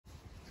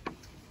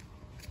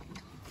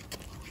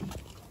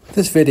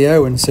This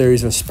video and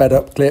series of sped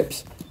up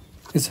clips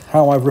is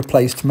how I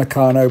replaced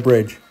Meccano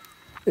bridge.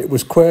 It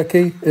was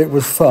quirky, it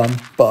was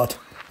fun, but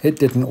it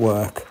didn't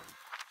work.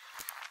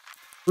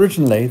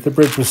 Originally, the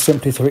bridge was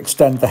simply to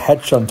extend the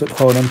head shunt at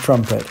Horn and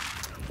Trumpet,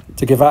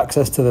 to give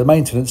access to the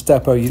maintenance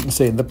depot you can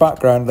see in the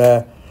background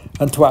there,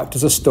 and to act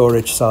as a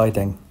storage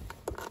siding.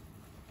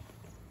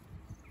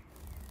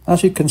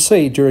 As you can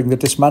see during the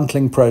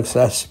dismantling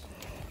process,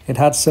 it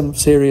had some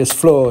serious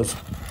flaws.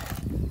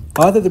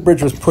 Either the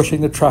bridge was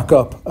pushing the track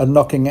up and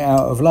knocking it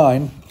out of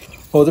line,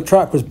 or the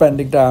track was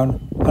bending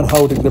down and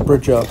holding the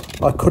bridge up.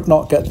 I could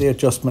not get the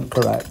adjustment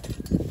correct.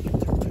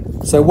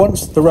 So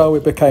once the railway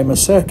became a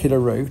circular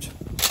route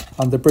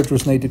and the bridge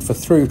was needed for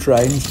through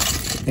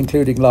trains,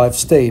 including live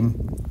steam,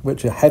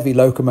 which are heavy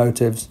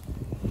locomotives,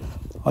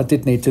 I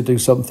did need to do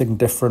something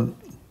different.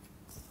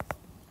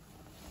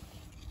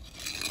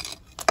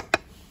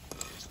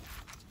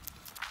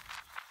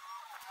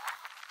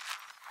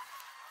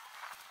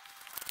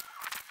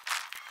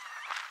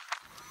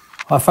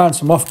 I found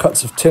some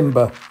offcuts of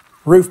timber,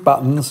 roof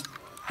battens,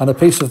 and a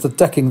piece of the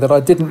decking that I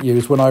didn't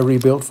use when I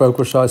rebuilt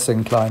Vogelschei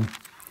Syncline.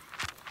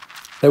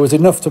 There was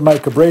enough to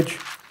make a bridge,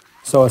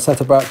 so I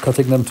set about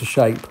cutting them to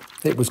shape.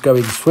 It was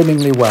going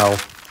swimmingly well.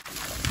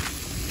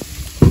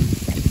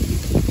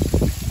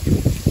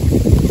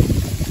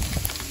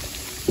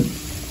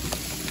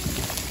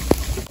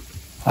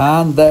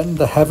 And then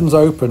the heavens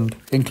opened,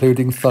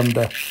 including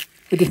thunder.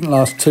 It didn't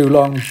last too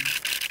long.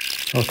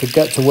 I could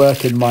get to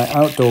work in my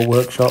outdoor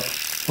workshop,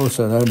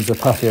 also known as a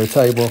patio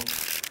table.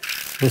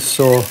 This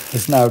saw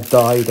has now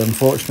died,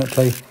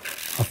 unfortunately.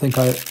 I think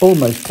I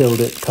almost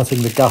killed it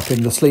cutting the gap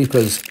in the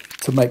sleepers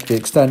to make the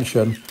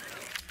extension,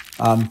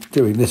 and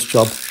doing this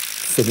job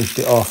finished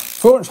it off.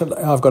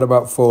 Fortunately, I've got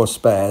about 4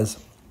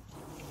 spares.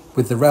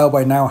 With the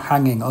railway now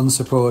hanging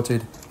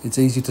unsupported, it's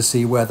easy to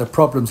see where the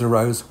problems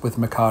arose with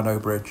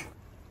Meccano bridge.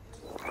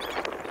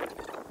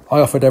 I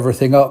offered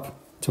everything up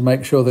to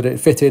make sure that it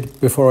fitted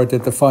before I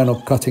did the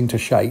final cutting to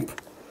shape.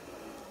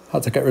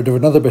 Had to get rid of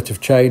another bit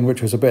of chain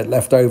which was a bit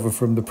left over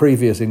from the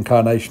previous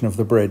incarnation of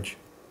the bridge.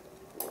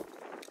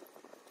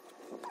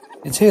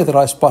 It's here that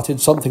I spotted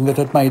something that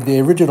had made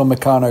the original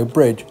Meccano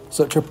bridge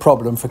such a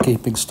problem for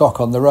keeping stock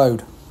on the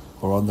road,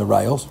 or on the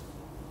rails.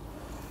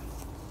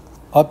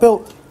 I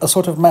built a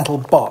sort of metal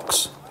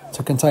box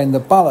to contain the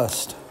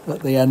ballast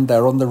at the end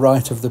there on the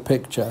right of the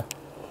picture.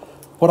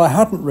 What I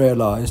hadn't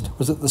realised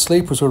was that the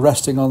sleepers were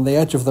resting on the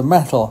edge of the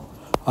metal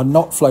and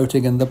not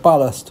floating in the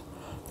ballast.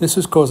 This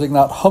was causing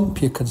that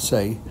hump you can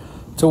see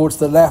towards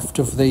the left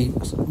of the,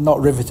 not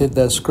riveted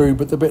there screw,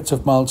 but the bits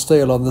of mild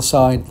steel on the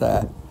side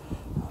there.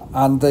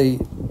 And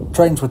the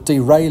trains were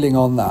derailing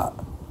on that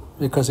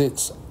because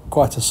it's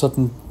quite a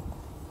sudden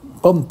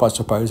bump, I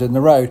suppose, in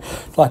the road.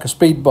 Like a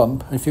speed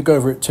bump. If you go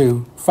over it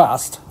too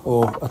fast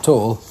or at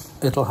all,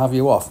 it'll have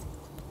you off.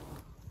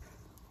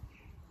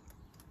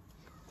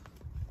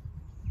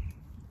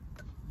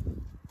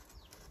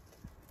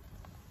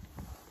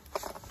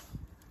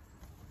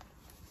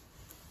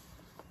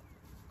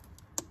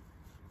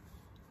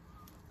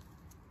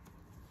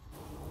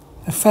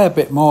 A fair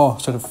bit more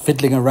sort of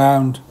fiddling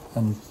around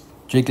and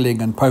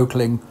jiggling and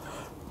poking,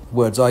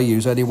 words I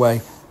use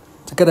anyway,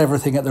 to get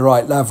everything at the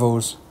right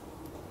levels.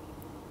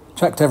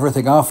 Checked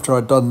everything after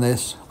I'd done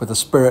this with a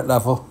spirit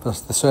level,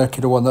 that's the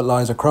circular one that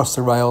lies across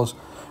the rails,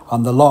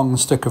 and the long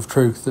stick of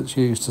truth that's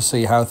used to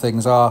see how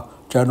things are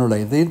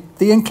generally.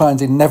 The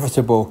incline's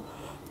inevitable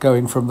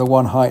going from the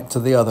one height to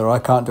the other. I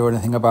can't do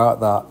anything about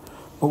that.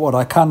 But what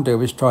I can do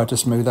is try to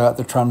smooth out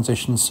the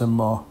transitions some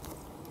more.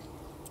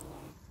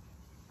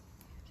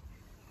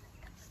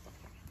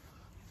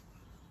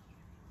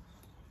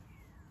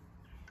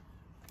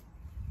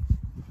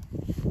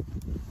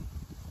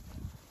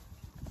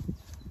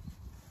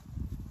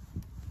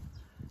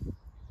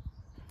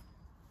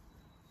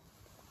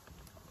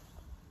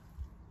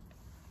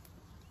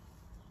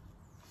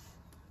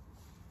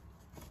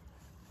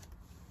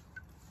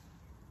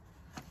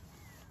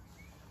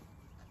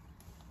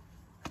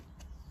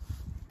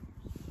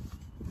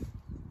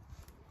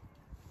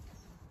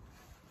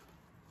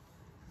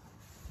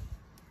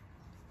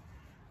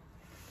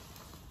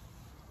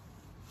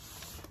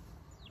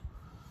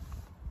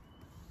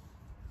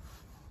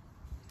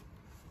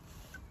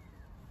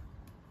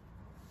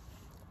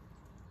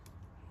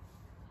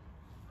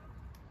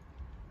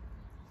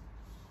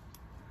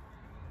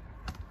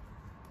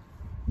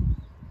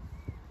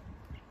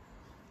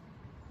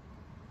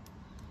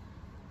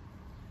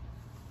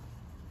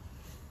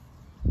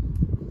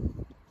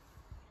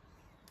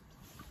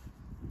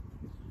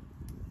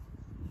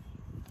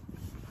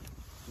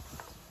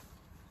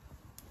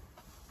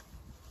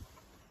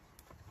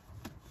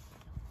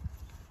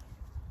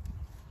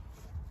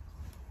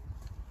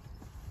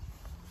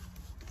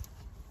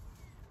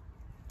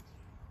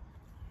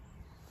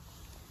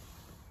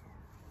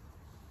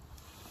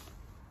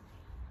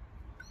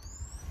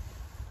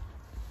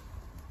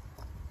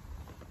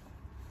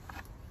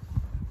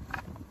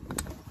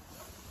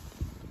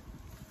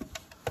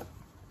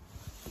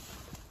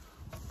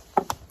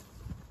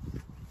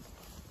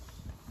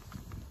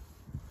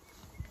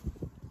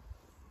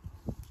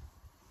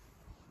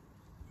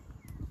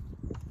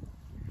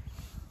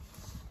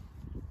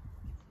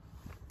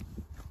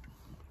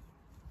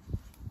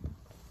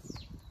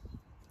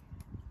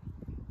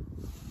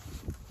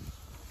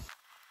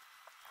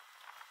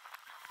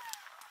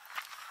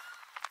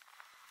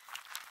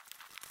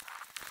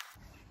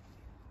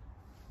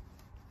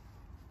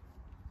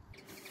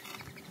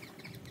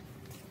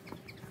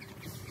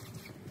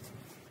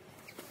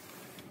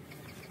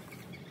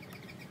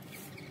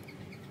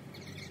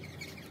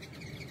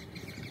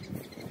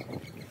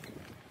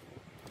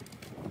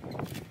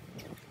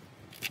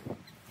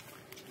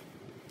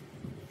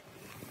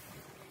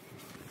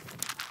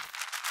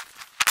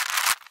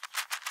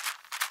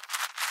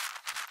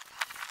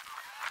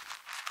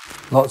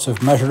 Lots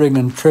of measuring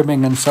and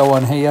trimming and so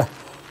on here.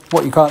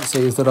 What you can't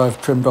see is that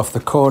I've trimmed off the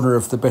corner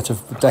of the bit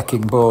of the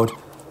decking board.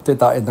 Did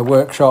that in the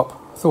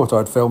workshop. Thought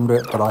I'd filmed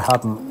it, but I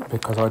hadn't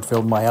because I'd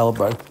filmed my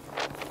elbow.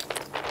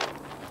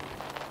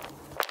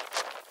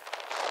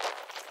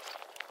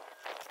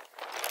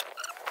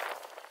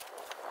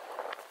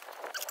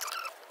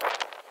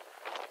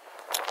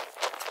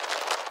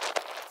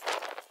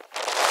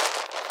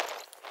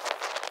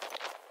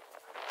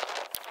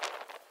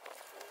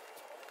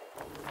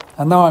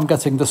 And now I'm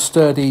getting the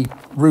sturdy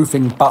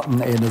roofing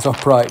batten in as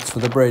uprights for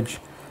the bridge.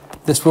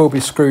 This will be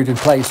screwed in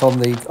place on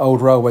the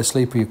old railway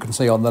sleeper you can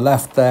see on the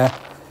left there,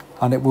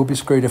 and it will be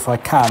screwed if I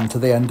can to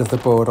the end of the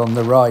board on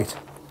the right.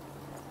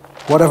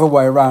 Whatever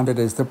way around it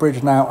is, the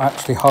bridge now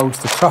actually holds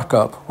the truck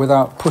up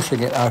without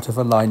pushing it out of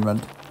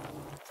alignment.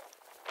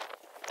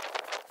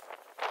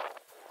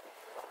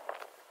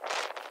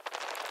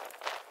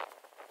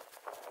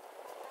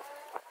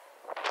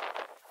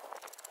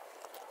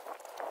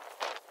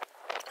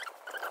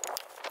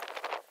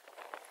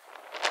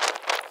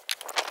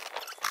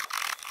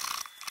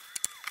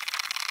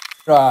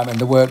 I am in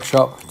the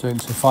workshop doing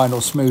some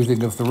final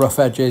smoothing of the rough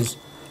edges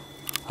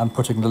and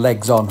putting the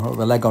legs on, or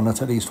the leg on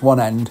at least one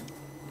end.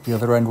 The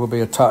other end will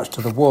be attached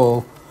to the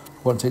wall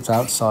once it's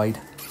outside.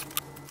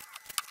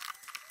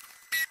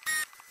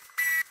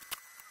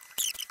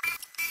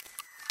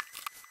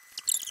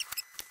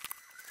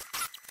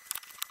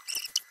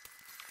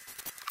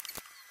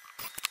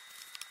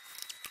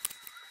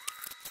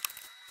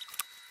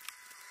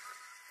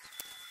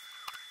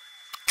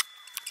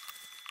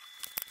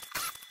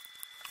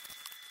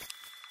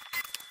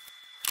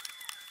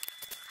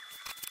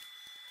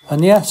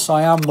 And yes,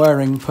 I am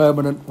wearing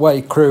permanent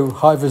Way Crew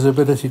high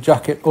visibility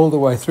jacket all the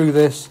way through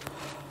this.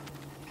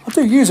 I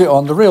do use it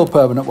on the real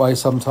permanent way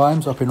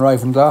sometimes up in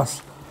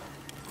Ravenglass,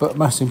 but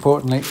most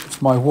importantly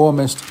it's my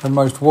warmest and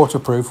most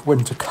waterproof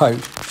winter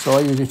coat, so I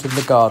use it in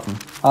the garden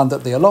and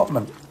at the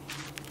allotment.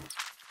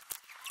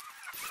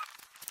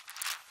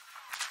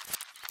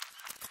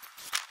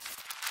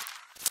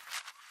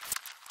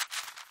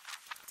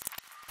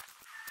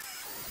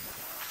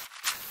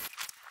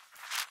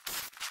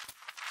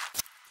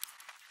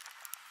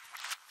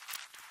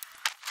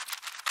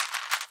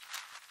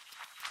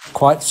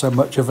 Quite so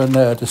much of a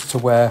nerd as to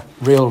wear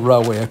real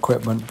railway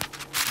equipment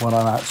when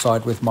I'm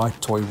outside with my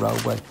toy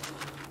railway.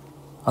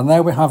 And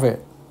there we have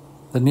it,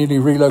 the newly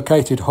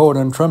relocated horn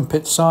and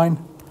trumpet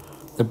sign,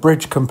 the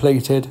bridge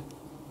completed,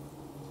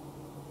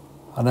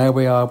 and there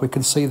we are. We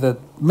can see the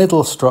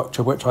middle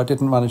structure, which I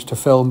didn't manage to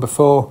film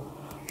before,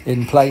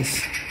 in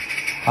place,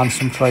 and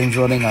some trains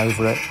running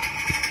over it.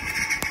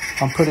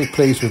 I'm pretty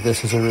pleased with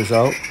this as a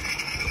result.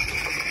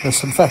 There's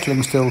some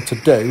fettling still to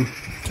do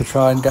to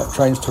try and get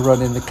trains to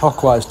run in the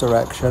clockwise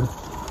direction,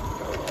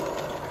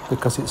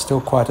 because it's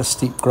still quite a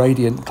steep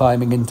gradient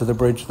climbing into the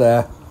bridge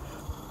there.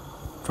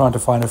 Trying to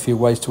find a few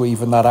ways to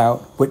even that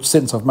out, which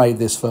since I've made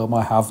this film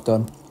I have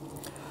done.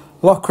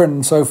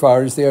 Lochran so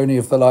far is the only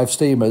of the live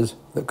steamers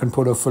that can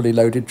put a fully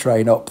loaded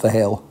train up the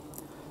hill.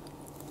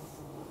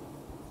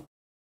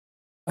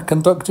 I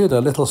conducted a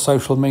little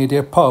social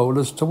media poll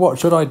as to what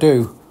should I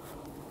do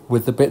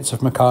with the bits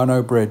of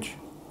Meccano Bridge.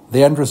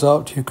 The end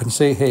result you can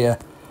see here.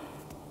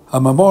 A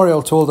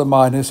memorial to all the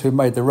miners who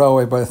made the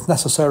railway both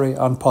necessary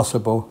and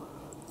possible,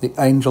 the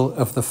Angel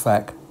of the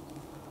Feck.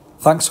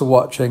 Thanks for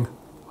watching,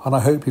 and I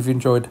hope you've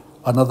enjoyed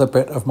another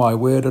bit of my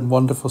weird and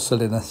wonderful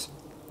silliness.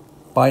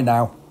 Bye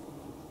now.